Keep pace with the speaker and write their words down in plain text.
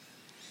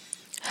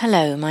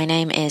Hello, my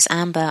name is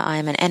Amber. I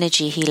am an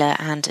energy healer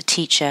and a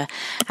teacher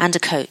and a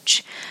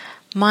coach.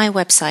 My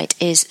website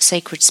is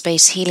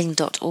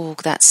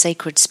sacredspacehealing.org. That's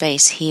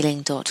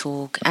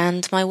sacredspacehealing.org.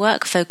 And my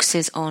work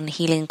focuses on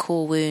healing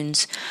core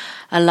wounds,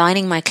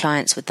 aligning my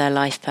clients with their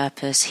life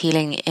purpose,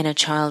 healing inner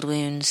child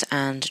wounds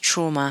and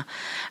trauma,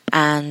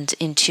 and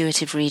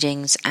intuitive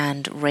readings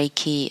and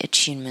Reiki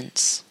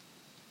attunements.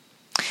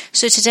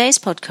 So today's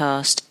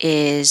podcast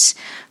is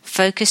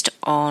focused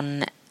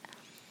on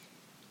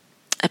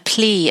a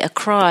plea, a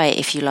cry,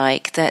 if you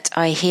like, that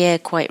I hear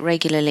quite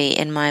regularly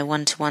in my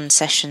one-to-one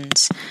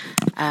sessions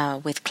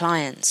with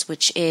clients,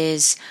 which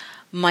is,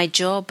 my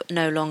job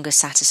no longer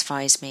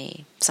satisfies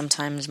me.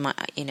 Sometimes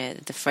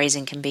the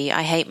phrasing can be,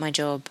 I hate my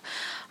job,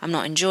 I'm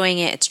not enjoying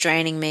it, it's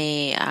draining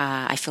me,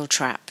 I feel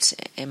trapped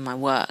in my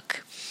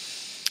work.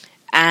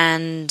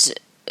 And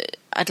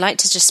I'd like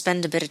to just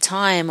spend a bit of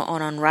time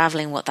on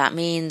unraveling what that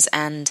means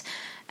and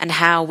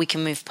how we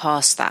can move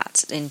past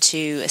that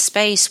into a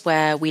space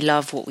where we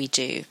love what we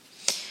do.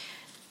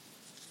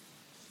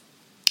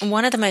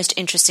 One of the most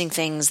interesting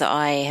things that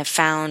I have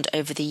found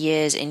over the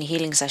years in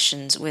healing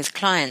sessions with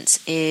clients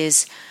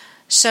is,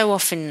 so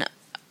often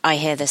I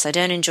hear this, I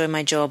don't enjoy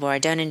my job, or I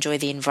don't enjoy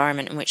the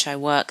environment in which I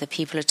work, the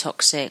people are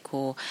toxic,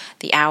 or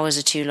the hours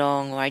are too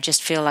long, or I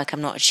just feel like I'm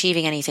not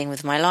achieving anything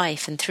with my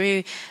life. And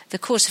through the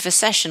course of a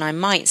session, I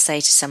might say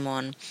to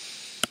someone,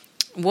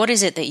 what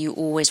is it that you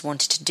always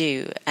wanted to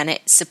do? And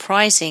it's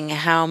surprising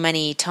how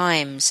many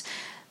times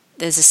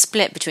there's a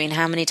split between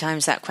how many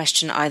times that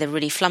question either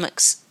really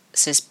flummox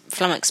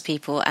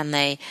people and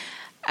they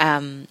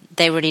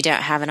really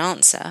don't have an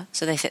answer.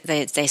 So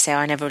they say,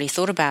 I never really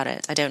thought about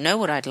it. I don't know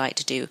what I'd like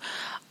to do.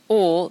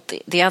 Or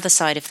the other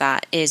side of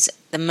that is,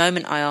 the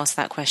moment I ask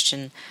that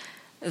question,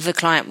 the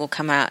client will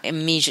come out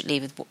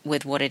immediately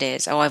with what it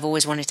is. Oh, I've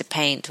always wanted to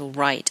paint or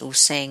write or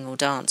sing or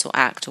dance or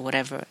act or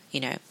whatever,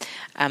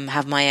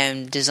 have my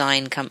own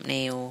design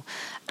company or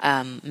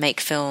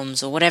make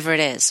films or whatever it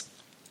is.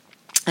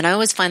 And I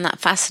always find that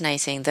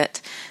fascinating,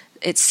 that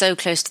it's so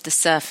close to the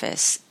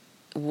surface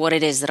what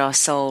it is that our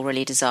soul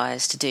really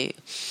desires to do.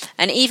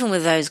 And even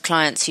with those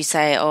clients who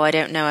say, oh, I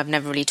don't know, I've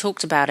never really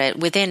talked about it,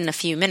 within a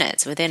few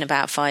minutes, within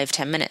about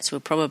 5-10 minutes, we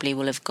probably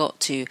will have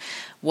got to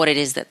what it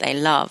is that they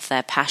love,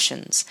 their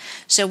passions.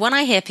 So when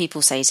I hear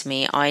people say to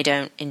me, I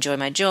don't enjoy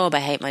my job,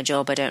 I hate my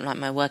job, I don't like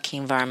my working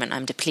environment,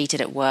 I'm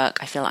depleted at work,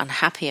 I feel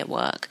unhappy at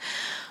work,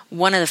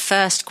 one of the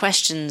first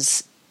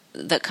questions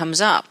that comes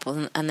up,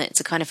 and it's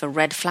a kind of a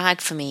red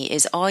flag for me,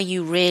 is, are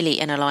you really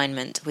in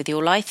alignment with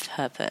your life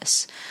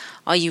purpose?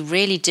 Are you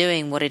really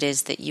doing what it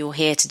is that you're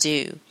here to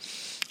do?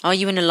 Are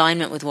you in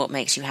alignment with what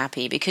makes you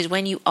happy? Because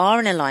when you are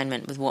in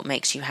alignment with what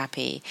makes you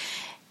happy,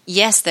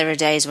 yes, there are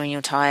days when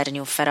you're tired and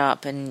you're fed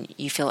up and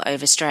you feel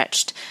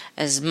overstretched,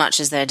 as much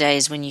as there are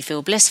days when you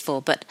feel blissful.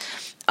 But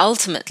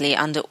ultimately,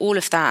 under all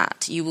of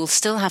that, you will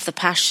still have the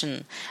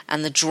passion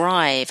and the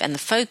drive and the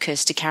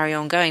focus to carry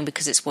on going,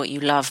 because it's what you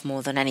love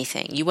more than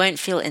anything. You won't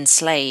feel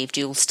enslaved.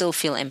 You'll still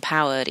feel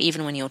empowered.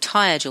 Even when you're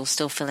tired, you'll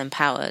still feel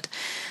empowered,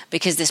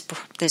 because this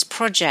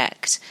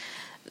project,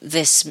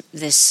 this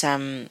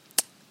mission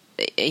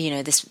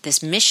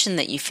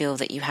that you feel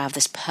that you have,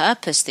 this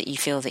purpose that you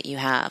feel that you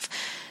have,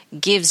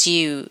 gives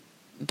you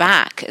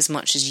back as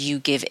much as you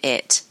give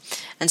it.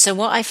 And so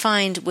what I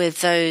find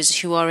with those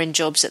who are in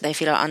jobs that they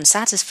feel are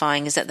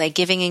unsatisfying is that they're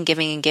giving and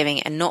giving and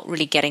giving and not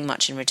really getting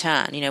much in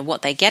return.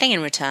 What they're getting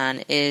in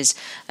return is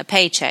a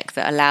paycheck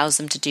that allows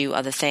them to do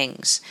other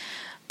things.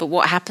 But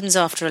what happens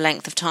after a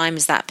length of time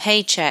is that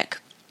paycheck,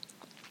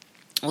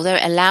 although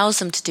it allows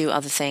them to do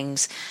other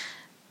things,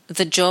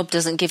 the job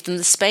doesn't give them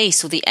the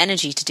space or the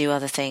energy to do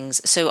other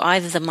things. So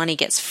either the money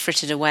gets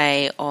frittered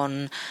away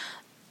on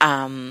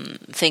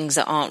things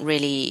that aren't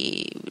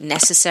really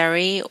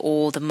necessary,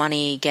 or the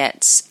money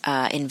gets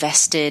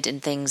invested in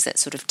things that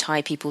sort of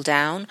tie people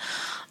down,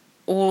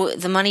 or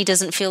the money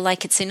doesn't feel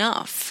like it's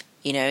enough.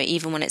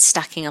 Even when it's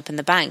stacking up in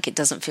the bank, it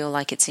doesn't feel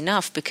like it's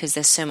enough, because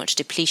there's so much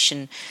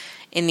depletion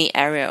in the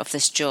area of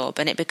this job,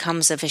 and it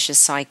becomes a vicious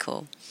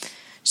cycle.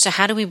 So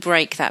how do we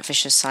break that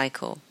vicious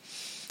cycle?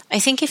 I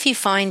think if you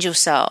find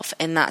yourself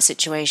in that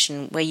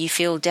situation where you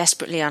feel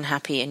desperately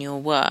unhappy in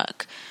your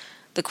work,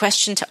 the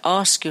question to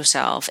ask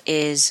yourself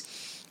is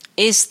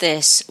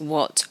this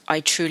what I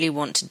truly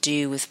want to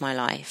do with my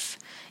life?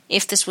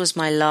 If this was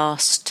my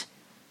last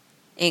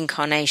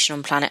incarnation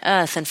on planet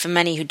Earth, and for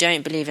many who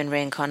don't believe in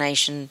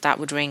reincarnation, that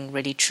would ring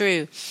really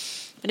true.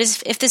 But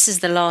if this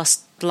is the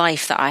last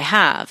life that I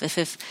have,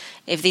 if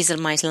these are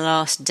my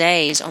last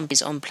days on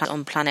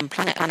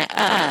planet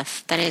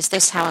Earth, then is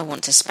this how I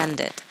want to spend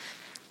it?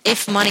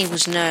 If money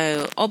was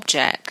no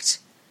object,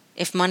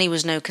 if money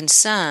was no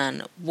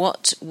concern,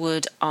 what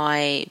would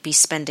I be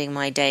spending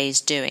my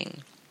days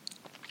doing?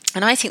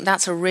 And I think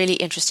that's a really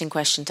interesting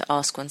question to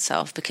ask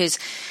oneself, because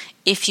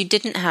if you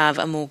didn't have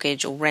a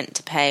mortgage or rent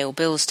to pay or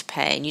bills to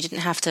pay, and you didn't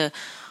have to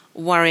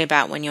worry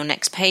about when your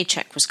next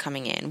paycheck was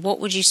coming in, what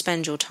would you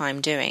spend your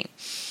time doing?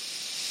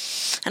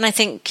 And I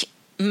think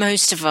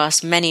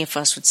many of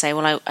us would say,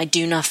 well, I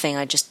do nothing.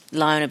 I just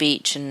lie on a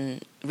beach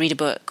and read a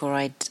book, or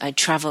I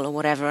travel or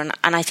whatever.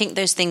 And I think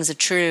those things are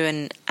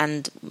true,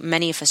 and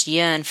many of us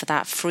yearn for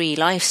that free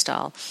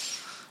lifestyle.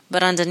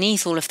 But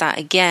underneath all of that,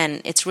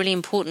 again, it's really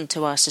important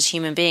to us as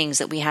human beings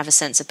that we have a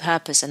sense of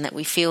purpose and that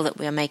we feel that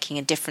we are making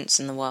a difference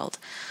in the world.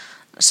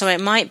 So it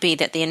might be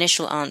that the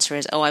initial answer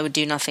is, I would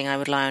do nothing, I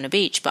would lie on a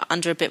beach. But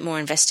under a bit more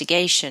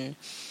investigation,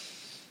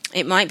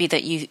 it might be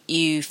that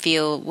you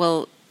feel,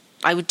 well,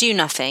 I would do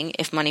nothing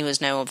if money was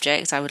no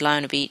object. I would lie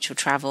on a beach or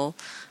travel.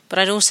 But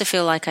I'd also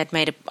feel like I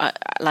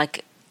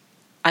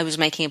was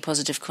making a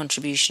positive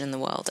contribution in the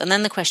world. And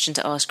then the question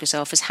to ask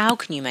yourself is, how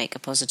can you make a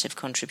positive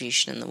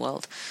contribution in the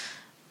world?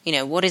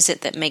 What is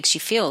it that makes you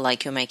feel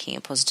like you're making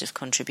a positive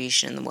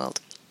contribution in the world?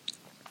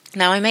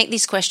 Now, I make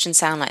these questions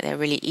sound like they're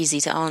really easy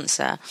to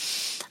answer.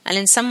 And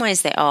in some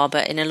ways they are,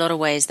 but in a lot of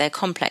ways they're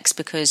complex,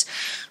 because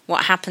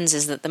what happens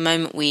is that the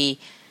moment we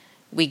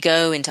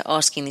go into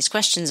asking these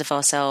questions of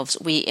ourselves,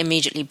 we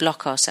immediately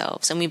block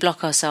ourselves. And we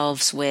block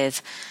ourselves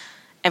with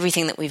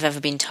everything that we've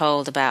ever been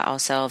told about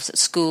ourselves at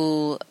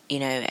school,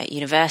 at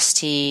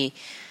university,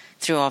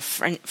 through our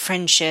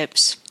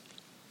friendships,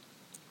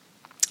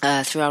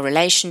 through our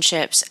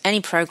relationships, any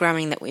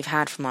programming that we've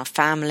had from our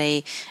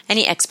family,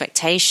 any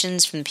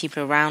expectations from the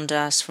people around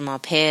us, from our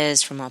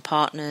peers, from our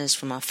partners,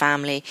 from our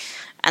family.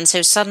 And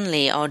so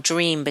suddenly our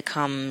dream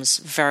becomes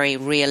very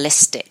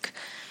realistic.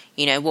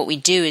 What we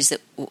do is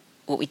that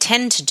what we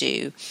tend to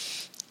do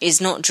is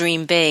not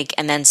dream big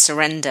and then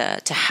surrender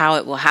to how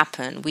it will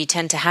happen. We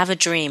tend to have a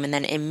dream and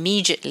then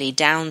immediately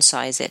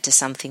downsize it to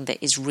something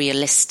that is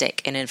realistic,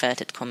 in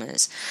inverted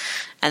commas.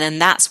 And then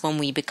that's when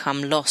we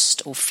become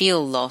lost or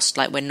feel lost,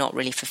 like we're not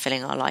really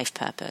fulfilling our life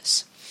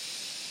purpose.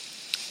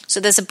 So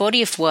there's a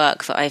body of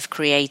work that I've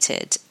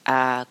created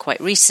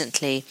quite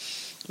recently,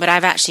 but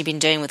I've actually been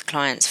doing with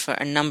clients for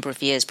a number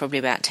of years, probably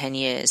about 10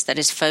 years, that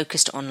is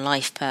focused on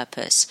life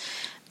purpose.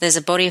 There's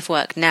a body of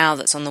work now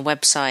that's on the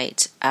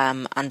website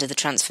under the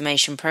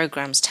Transformation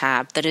Programs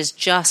tab that is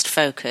just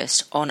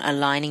focused on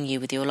aligning you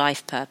with your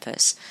life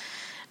purpose.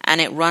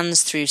 And it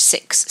runs through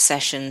 6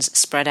 sessions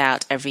spread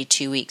out every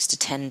 2 weeks to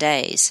 10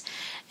 days.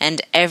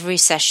 And every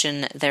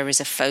session there is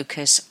a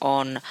focus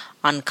on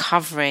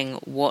uncovering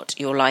what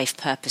your life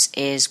purpose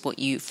is, what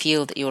you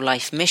feel that your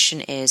life mission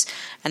is,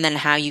 and then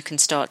how you can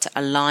start to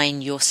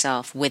align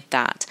yourself with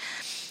that.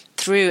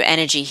 Through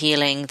energy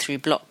healing, through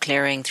block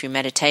clearing, through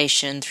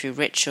meditation, through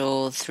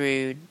ritual,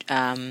 through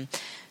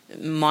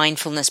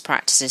mindfulness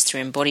practices,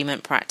 through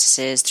embodiment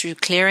practices, through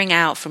clearing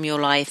out from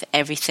your life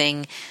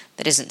everything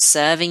that isn't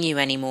serving you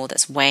anymore,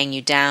 that's weighing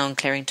you down,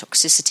 clearing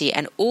toxicity,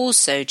 and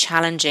also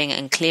challenging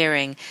and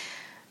clearing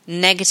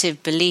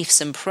negative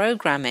beliefs and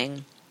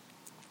programming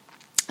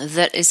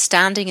that is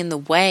standing in the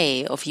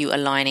way of you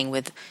aligning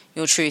with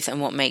your truth and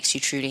what makes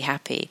you truly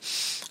happy.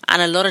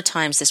 And a lot of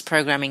times this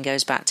programming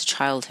goes back to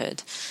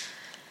childhood.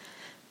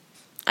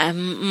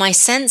 My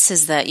sense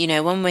is that,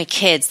 when we're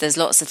kids, there's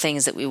lots of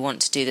things that we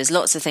want to do. There's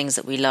lots of things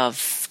that we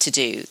love to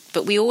do.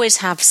 But we always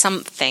have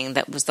something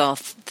that was our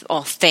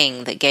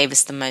thing that gave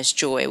us the most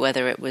joy,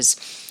 whether it was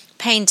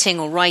painting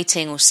or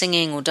writing or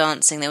singing or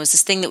dancing. There was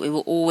this thing that we were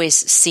always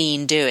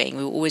seen doing.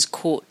 We were always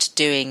caught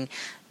doing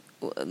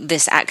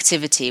this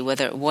activity,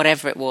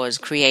 whatever it was,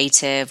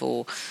 creative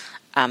or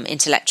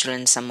intellectual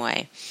in some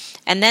way.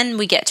 And then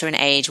we get to an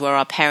age where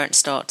our parents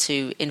start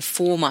to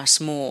inform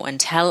us more and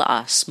tell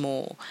us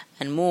more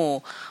and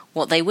more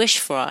what they wish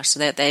for us. So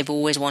that they've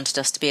always wanted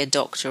us to be a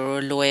doctor or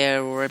a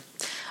lawyer or an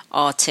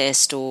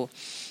artist,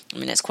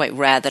 it's quite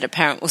rare that a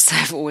parent will say,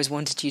 I've always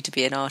wanted you to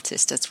be an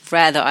artist. It's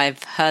rare that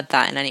I've heard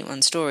that in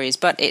anyone's stories,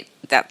 but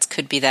that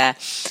could be there.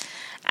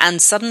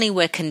 And suddenly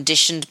we're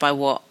conditioned by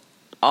what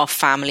our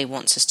family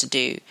wants us to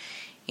do.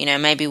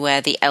 Maybe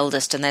we're the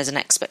eldest and there's an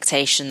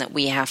expectation that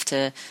we have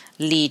to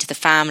lead the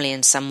family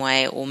in some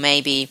way, or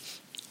maybe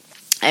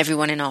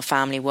everyone in our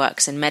family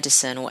works in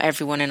medicine, or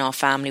everyone in our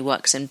family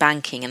works in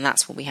banking, and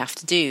that's what we have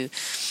to do.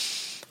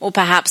 Or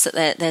perhaps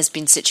that there's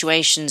been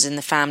situations in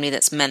the family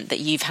that's meant that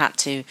you've had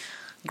to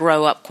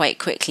grow up quite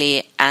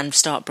quickly and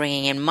start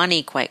bringing in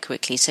money quite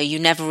quickly, so you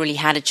never really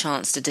had a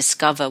chance to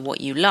discover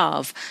what you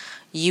love.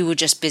 You were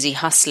just busy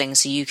hustling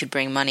so you could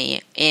bring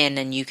money in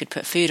and you could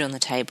put food on the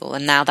table,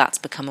 and now that's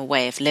become a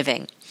way of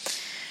living.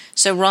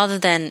 So rather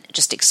than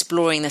just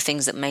exploring the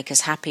things that make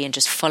us happy and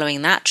just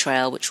following that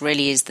trail, which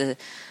really is the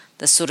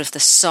sort of the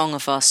song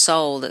of our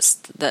soul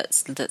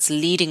that's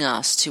leading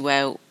us to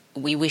where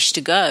we wish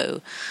to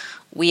go,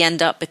 we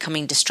end up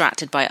becoming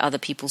distracted by other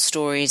people's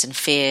stories and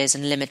fears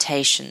and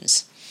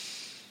limitations.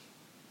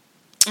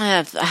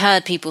 I've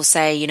heard people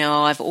say,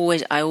 I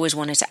always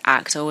wanted to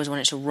act, I always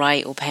wanted to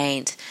write or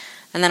paint.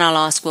 And then I'll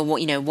ask, well,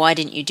 why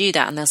didn't you do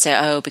that? And they'll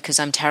say, because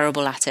I'm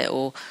terrible at it,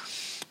 or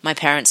my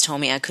parents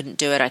told me I couldn't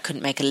do it, I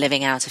couldn't make a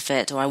living out of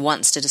it, or I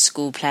once did a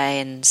school play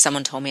and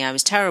someone told me I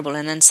was terrible.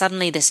 And then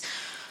suddenly this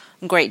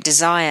great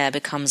desire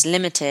becomes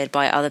limited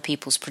by other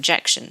people's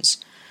projections.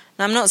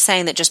 Now, I'm not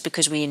saying that just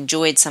because we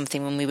enjoyed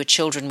something when we were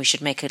children, we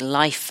should make a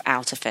life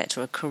out of it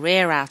or a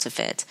career out of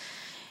it.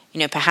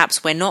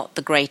 Perhaps we're not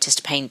the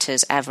greatest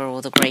painters ever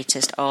or the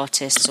greatest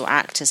artists or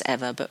actors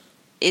ever, but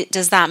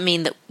does that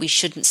mean that we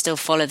shouldn't still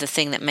follow the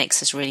thing that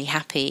makes us really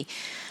happy?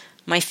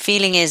 My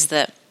feeling is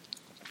that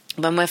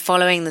when we're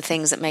following the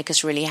things that make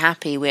us really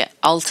happy, we're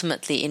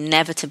ultimately,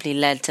 inevitably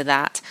led to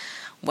that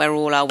where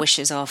all our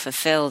wishes are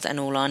fulfilled and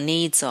all our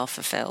needs are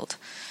fulfilled.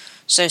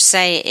 So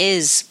say it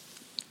is,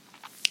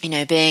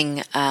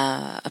 being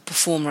a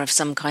performer of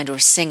some kind or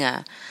a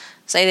singer.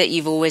 Say that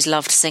you've always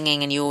loved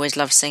singing and you always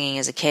loved singing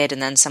as a kid,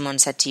 and then someone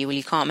said to you, well,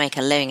 you can't make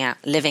a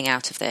living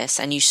out of this,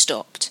 and you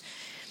stopped.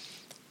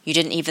 You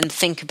didn't even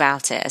think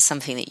about it as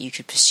something that you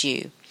could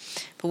pursue.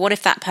 But what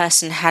if that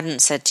person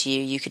hadn't said to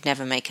you, you could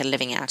never make a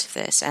living out of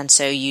this, and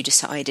so you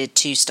decided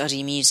to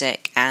study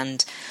music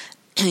and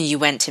you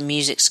went to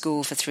music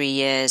school for 3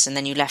 years, and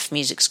then you left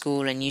music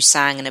school and you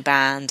sang in a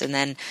band, and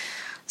then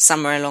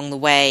somewhere along the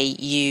way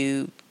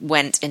you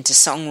went into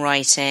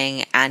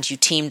songwriting and you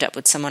teamed up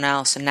with someone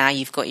else, and now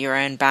you've got your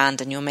own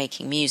band and you're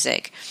making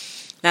music.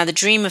 Now the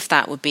dream of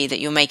that would be that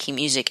you're making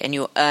music and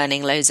you're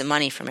earning loads of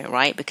money from it,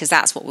 right? Because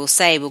that's what we'll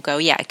say. We'll go,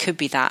 yeah, it could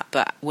be that,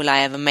 but will I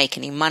ever make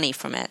any money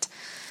from it?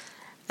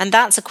 And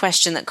that's a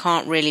question that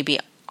can't really be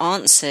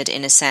answered,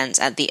 in a sense,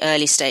 at the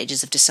early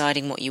stages of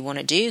deciding what you want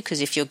to do,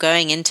 because if you're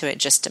going into it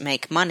just to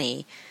make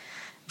money,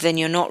 then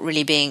you're not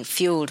really being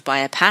fueled by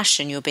a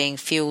passion, you're being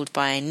fueled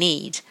by a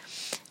need.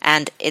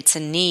 And it's a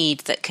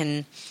need that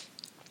can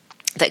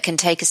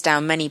take us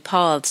down many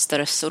paths that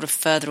are sort of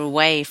further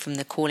away from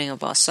the calling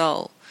of our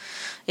soul.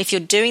 If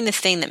you're doing the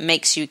thing that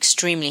makes you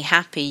extremely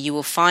happy, you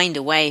will find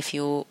a way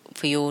for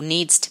your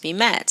needs to be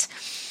met,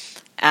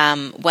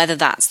 whether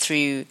that's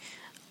through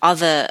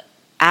other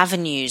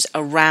avenues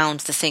around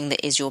the thing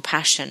that is your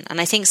passion.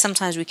 And I think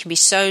sometimes we can be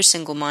so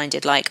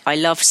single-minded, like, I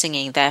love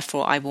singing,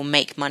 therefore I will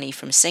make money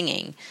from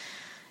singing.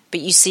 But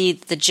you see,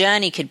 the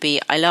journey could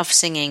be, I love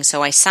singing,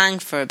 so I sang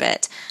for a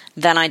bit,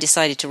 then I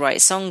decided to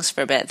write songs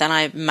for a bit, then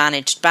I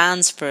managed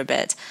bands for a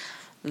bit,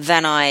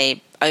 then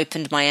I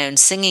opened my own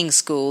singing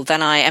school,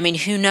 then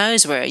who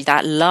knows where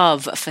that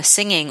love for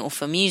singing or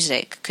for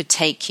music could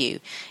take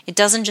you. It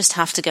doesn't just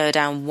have to go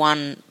down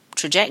one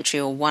trajectory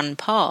or one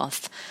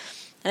path.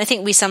 And I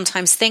think we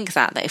sometimes think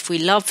that if we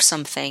love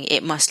something,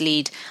 it must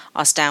lead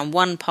us down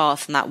one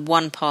path, and that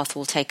one path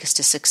will take us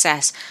to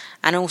success.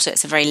 And also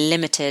it's a very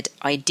limited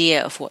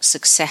idea of what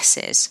success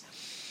is.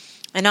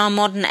 In our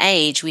modern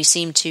age, we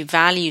seem to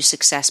value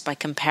success by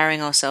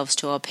comparing ourselves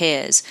to our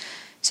peers.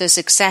 So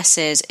success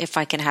is if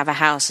I can have a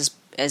house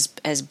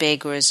as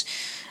big or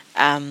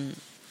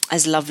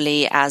as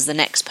lovely as the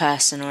next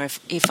person, or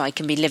if I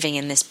can be living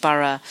in this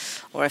borough,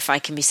 or if I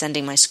can be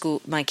sending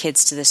my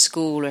kids to this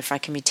school, or if I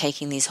can be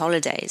taking these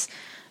holidays.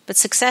 But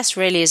success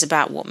really is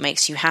about what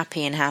makes you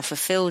happy and how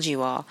fulfilled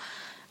you are.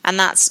 And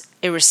that's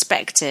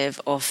irrespective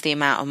of the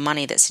amount of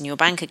money that's in your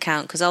bank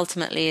account, because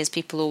ultimately, as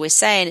people always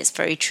say, and it's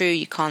very true,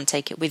 you can't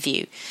take it with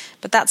you.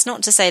 But that's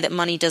not to say that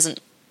money doesn't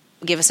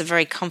give us a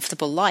very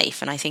comfortable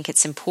life, and I think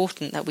it's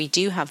important that we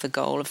do have the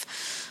goal of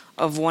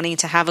wanting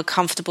to have a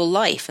comfortable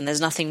life, and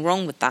there's nothing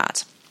wrong with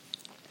that.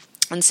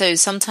 And so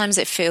sometimes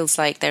it feels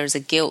like there is a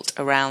guilt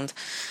around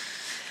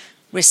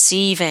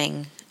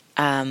receiving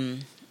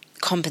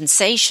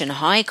compensation,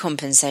 high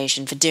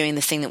compensation for doing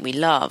the thing that we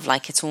love,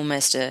 like it's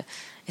almost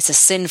it's a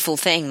sinful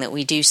thing that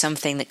we do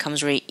something that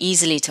comes really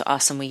easily to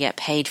us and we get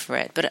paid for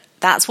it. But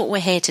that's what we're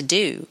here to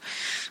do.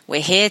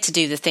 We're here to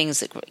do the things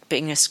that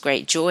bring us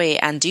great joy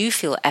and do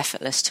feel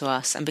effortless to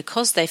us. And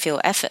because they feel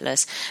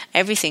effortless,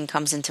 everything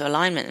comes into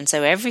alignment. And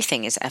so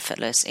everything is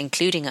effortless,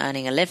 including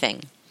earning a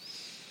living.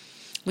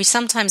 We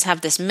sometimes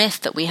have this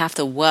myth that we have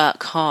to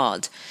work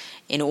hard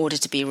in order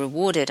to be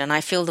rewarded. And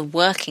I feel the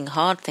working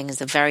hard thing is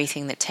the very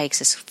thing that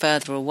takes us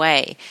further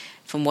away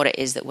from what it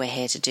is that we're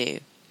here to do.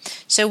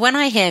 So when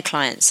I hear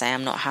clients say,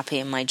 I'm not happy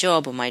in my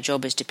job, or my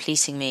job is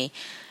depleting me,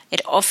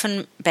 it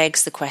often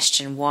begs the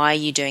question, why are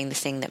you doing the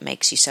thing that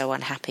makes you so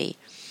unhappy?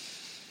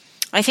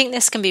 I think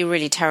this can be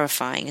really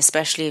terrifying,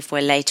 especially if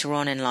we're later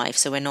on in life,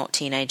 so we're not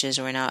teenagers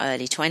or in our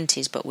early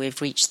 20s, but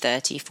we've reached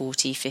 30,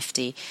 40,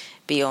 50,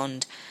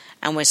 beyond,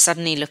 and we're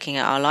suddenly looking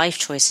at our life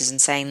choices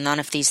and saying, none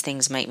of these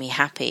things make me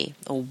happy,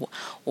 or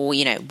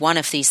one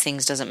of these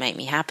things doesn't make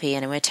me happy,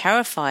 and we're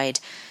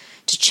terrified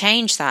to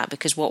change that,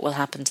 because what will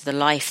happen to the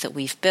life that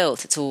we've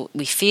built?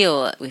 We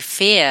fear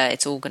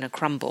it's all going to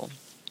crumble.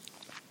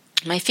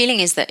 My feeling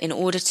is that in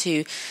order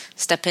to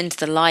step into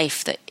the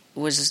life that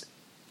was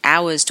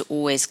ours to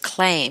always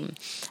claim,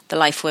 the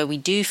life where we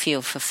do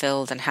feel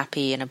fulfilled and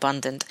happy and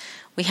abundant,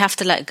 we have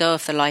to let go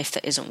of the life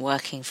that isn't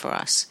working for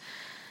us.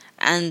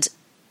 And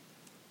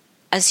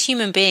as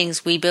human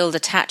beings, we build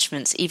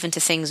attachments even to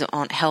things that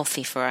aren't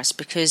healthy for us,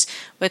 because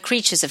we're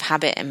creatures of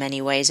habit in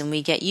many ways, and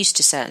we get used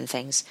to certain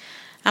things.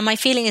 And my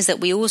feeling is that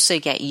we also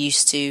get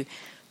used to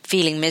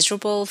feeling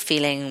miserable,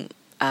 feeling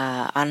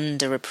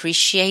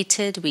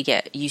underappreciated. We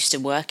get used to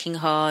working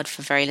hard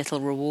for very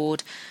little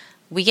reward.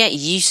 We get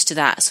used to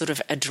that sort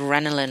of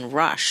adrenaline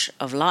rush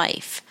of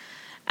life.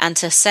 And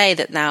to say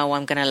that now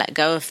I'm going to let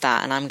go of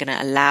that and I'm going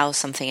to allow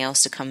something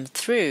else to come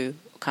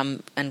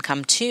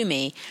to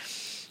me,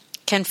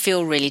 can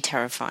feel really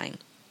terrifying.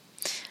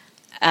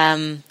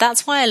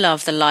 That's why I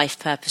love the life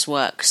purpose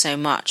work so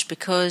much,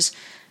 because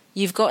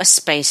you've got a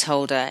space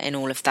holder in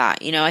all of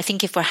that. I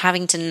think if we're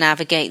having to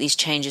navigate these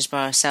changes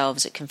by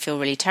ourselves, it can feel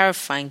really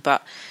terrifying.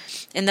 But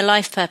in the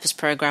Life Purpose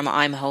program,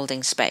 I'm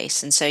holding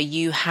space. And so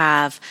you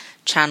have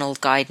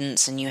channeled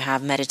guidance, and you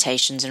have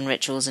meditations and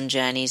rituals and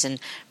journeys and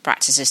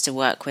practices to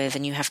work with,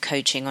 and you have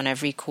coaching on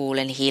every call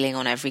and healing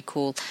on every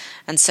call.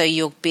 And so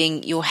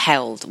you're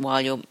held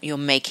while you're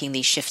making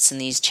these shifts and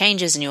these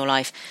changes in your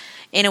life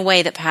in a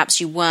way that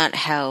perhaps you weren't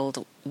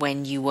held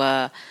when you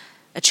were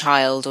a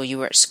child, or you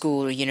were at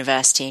school or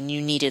university and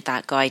you needed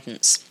that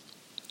guidance.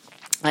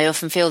 I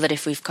often feel that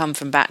if we've come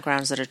from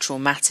backgrounds that are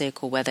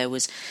traumatic, or where there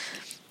was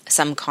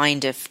some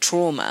kind of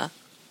trauma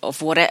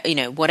of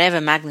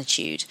whatever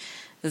magnitude,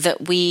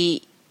 that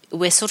we're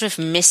sort of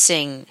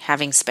missing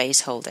having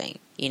space holding.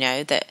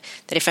 That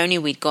if only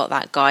we'd got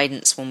that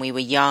guidance when we were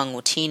young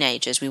or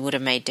teenagers, we would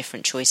have made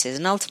different choices.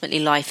 And ultimately,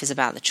 life is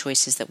about the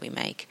choices that we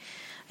make.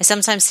 I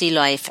sometimes see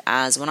life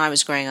as, when I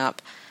was growing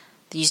up,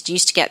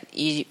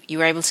 you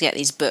were able to get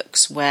these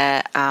books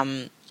where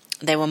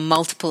there were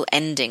multiple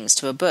endings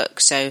to a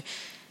book. So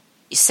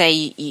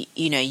say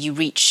you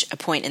reach a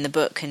point in the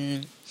book,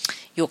 and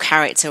your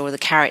character, or the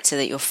character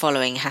that you're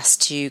following, has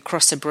to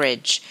cross a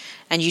bridge,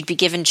 and you'd be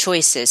given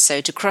choices.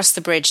 So to cross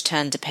the bridge,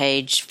 turn to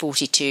page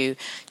 42,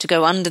 to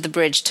go under the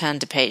bridge, turn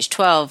to page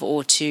 12,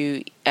 or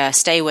to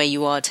stay where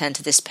you are, turn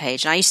to this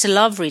page. And I used to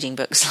love reading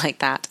books like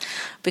that,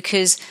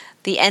 because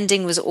the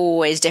ending was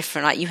always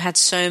different. Like, you had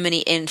so many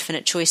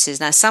infinite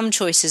choices. Now, some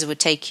choices would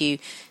take you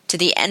to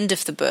the end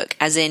of the book,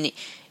 as in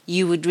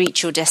you would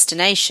reach your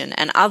destination,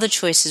 and other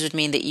choices would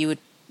mean that you would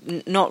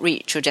not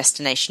reach your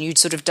destination. You'd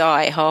sort of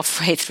die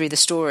halfway through the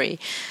story,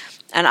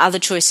 and other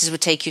choices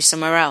would take you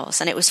somewhere else.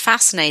 And it was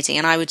fascinating,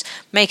 and I would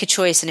make a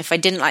choice, and if I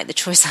didn't like the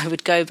choice, I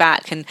would go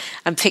back and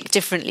pick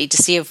differently to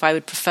see if I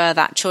would prefer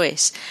that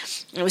choice.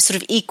 It was sort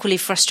of equally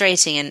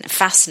frustrating and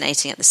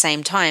fascinating at the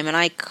same time. And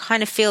I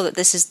kind of feel that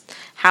this is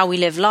how we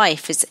live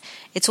life.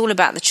 It's all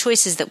about the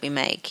choices that we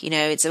make.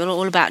 It's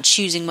all about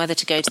choosing whether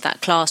to go to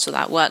that class or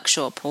that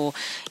workshop, or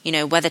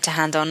whether to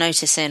hand our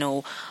notice in,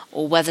 or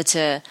whether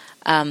to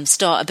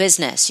start a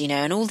business.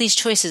 And all these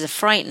choices are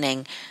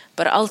frightening.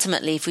 But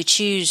ultimately, if we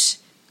choose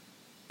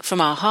from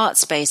our heart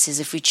spaces,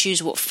 if we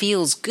choose what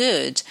feels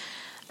good,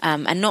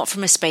 and not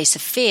from a space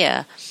of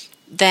fear,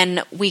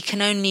 then we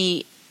can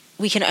only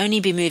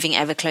be moving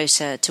ever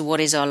closer to what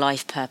is our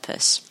life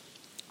purpose.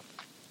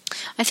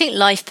 I think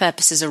life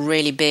purpose is a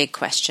really big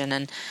question,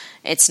 and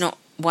it's not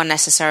one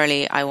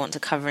necessarily I want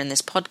to cover in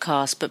this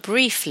podcast, but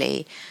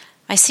briefly,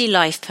 I see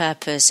life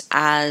purpose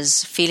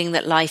as feeling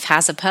that life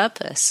has a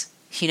purpose.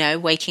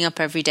 Waking up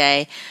every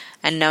day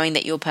and knowing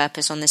that your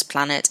purpose on this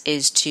planet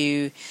is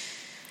to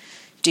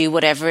do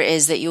whatever it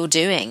is that you're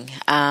doing.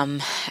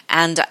 And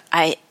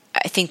I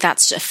think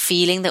that's a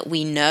feeling that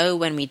we know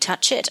when we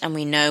touch it, and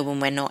we know when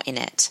we're not in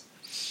it.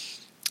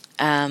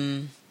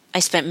 I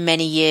spent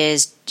many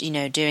years,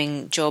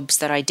 doing jobs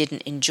that I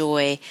didn't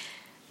enjoy,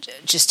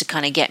 just to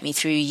kind of get me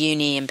through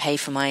uni and pay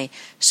for my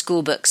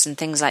school books and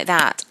things like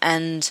that.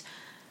 And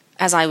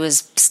as I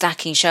was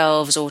stacking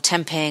shelves or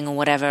temping or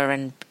whatever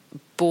and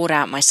bored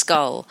out my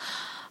skull,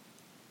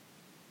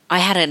 I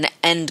had an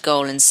end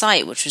goal in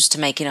sight, which was to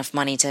make enough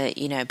money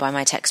to, buy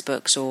my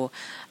textbooks or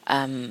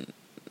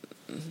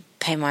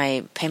pay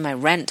my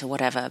rent or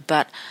whatever.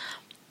 But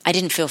I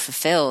didn't feel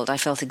fulfilled. I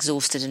felt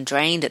exhausted and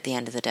drained at the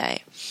end of the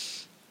day.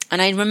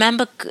 And I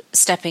remember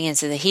stepping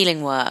into the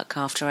healing work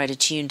after I'd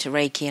attuned to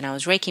Reiki, and I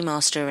was Reiki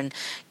master, and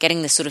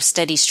getting this sort of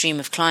steady stream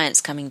of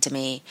clients coming to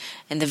me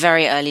in the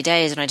very early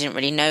days, and I didn't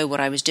really know what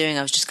I was doing.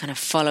 I was just kind of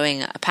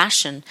following a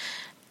passion.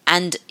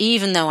 And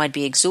even though I'd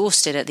be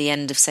exhausted at the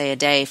end of, say, a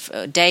day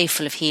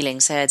full of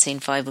healing, say I'd seen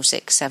 5 or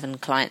 6, 7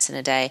 clients in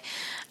a day,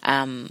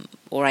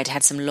 or I'd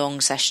had some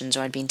long sessions,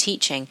 or I'd been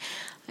teaching,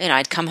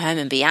 I'd come home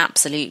and be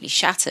absolutely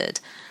shattered.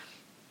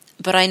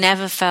 But I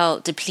never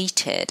felt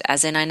depleted,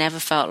 as in I never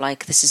felt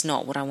like this is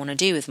not what I want to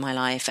do with my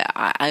life.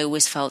 I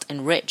always felt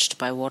enriched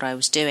by what I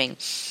was doing.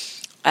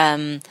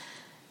 And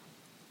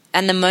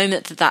the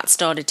moment that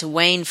started to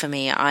wane for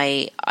me,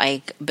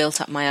 I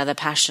built up my other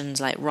passions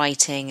like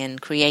writing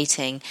and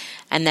creating,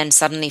 and then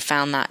suddenly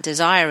found that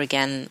desire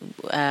again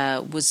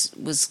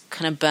was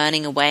kind of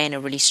burning away in a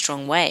really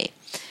strong way.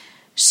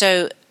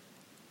 So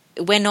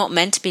we're not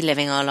meant to be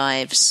living our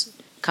lives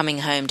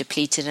coming home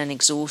depleted and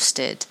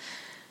exhausted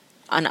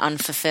and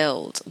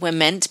unfulfilled. We're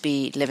meant to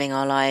be living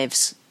our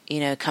lives,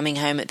 coming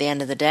home at the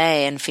end of the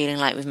day and feeling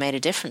like we've made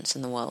a difference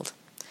in the world.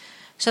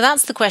 So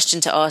that's the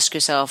question to ask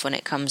yourself when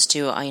it comes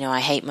to, I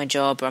hate my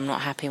job, or I'm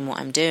not happy in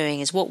what I'm doing,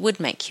 is what would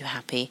make you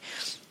happy?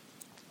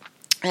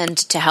 And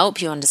to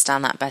help you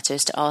understand that better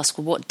is to ask,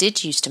 well, what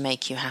did used to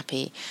make you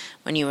happy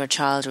when you were a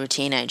child or a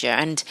teenager?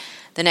 And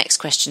the next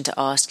question to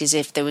ask is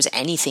if there was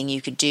anything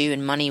you could do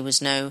and money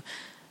was no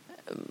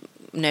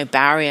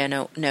barrier,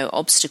 no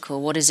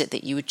obstacle, what is it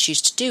that you would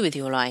choose to do with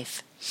your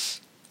life?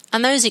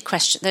 And those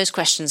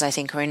questions, I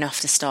think, are enough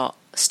to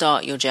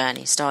start your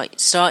journey,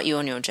 start you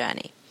on your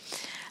journey.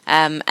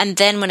 And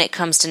then when it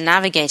comes to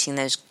navigating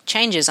those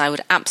changes, I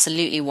would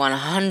absolutely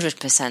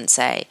 100%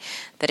 say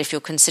that if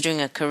you're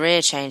considering a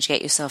career change,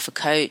 get yourself a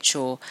coach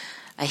or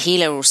a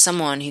healer or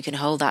someone who can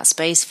hold that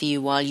space for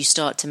you while you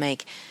start to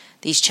make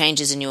these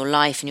changes in your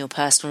life, in your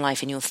personal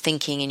life, in your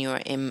thinking, in your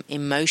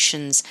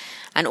emotions,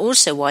 and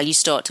also while you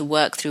start to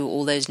work through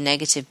all those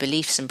negative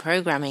beliefs and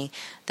programming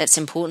that's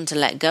important to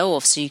let go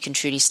of so you can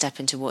truly step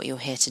into what you're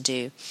here to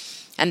do.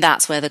 And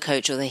that's where the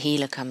coach or the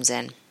healer comes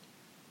in.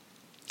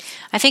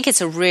 I think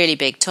it's a really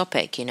big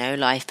topic,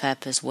 life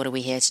purpose, what are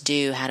we here to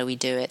do, how do we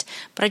do it?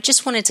 But I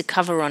just wanted to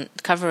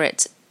cover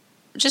it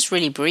just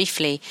really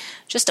briefly,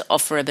 just to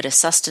offer a bit of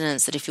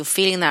sustenance that if you're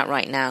feeling that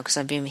right now, because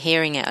I've been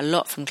hearing it a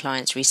lot from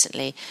clients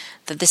recently,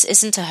 that this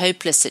isn't a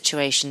hopeless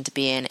situation to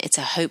be in, it's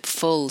a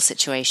hopeful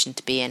situation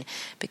to be in,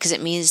 because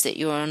it means that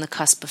you're on the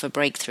cusp of a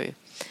breakthrough.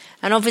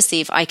 And obviously,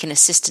 if I can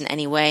assist in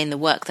any way in the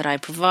work that I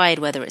provide,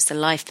 whether it's the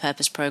Life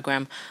Purpose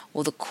Program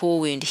or the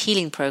Core Wound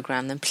Healing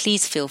Program, then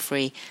please feel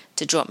free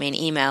to drop me an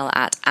email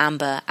at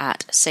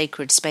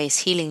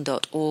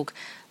amber@sacredspacehealing.org.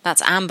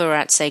 That's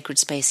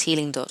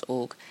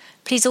amber@sacredspacehealing.org.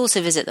 Please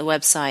also visit the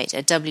website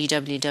at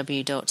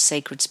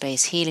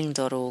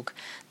www.sacredspacehealing.org.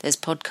 There's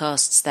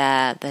podcasts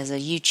there, there's a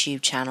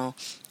YouTube channel,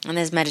 and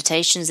there's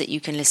meditations that you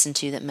can listen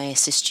to that may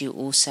assist you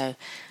also.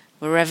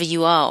 Wherever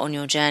you are on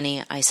your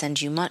journey, I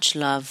send you much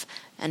love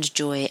and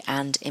joy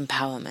and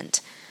empowerment.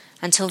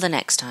 Until the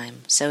next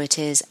time, so it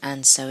is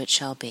and so it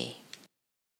shall be.